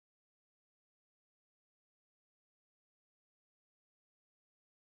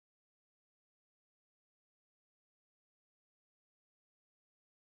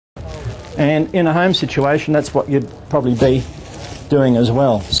And in a home situation, that's what you'd probably be doing as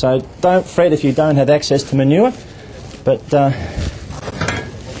well. So don't fret if you don't have access to manure, but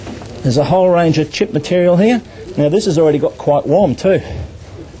there's a whole range of chip material here. Now this has already got quite warm too,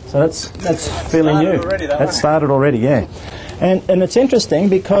 so that's fairly new. That's started already, yeah. And it's interesting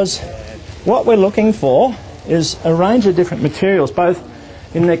because what we're looking for is a range of different materials, both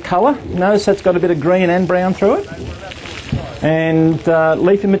in their colour. Notice that's got a bit of green and brown through it. And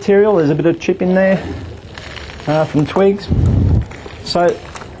leafy material, there's a bit of chip in there from twigs. So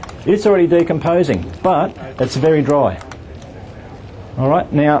it's already decomposing, but it's very dry. All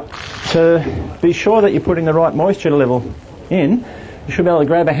right, now to be sure that you're putting the right moisture level in, you should be able to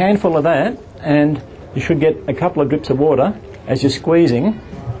grab a handful of that and you should get a couple of drips of water as you're squeezing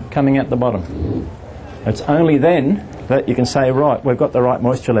coming out the bottom. It's only then that you can say, right, we've got the right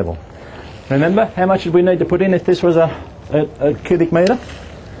moisture level. Remember, how much did we need to put in if this was a cubic metre?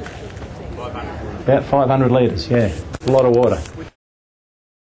 500. About 500 litres, yeah. A lot of water.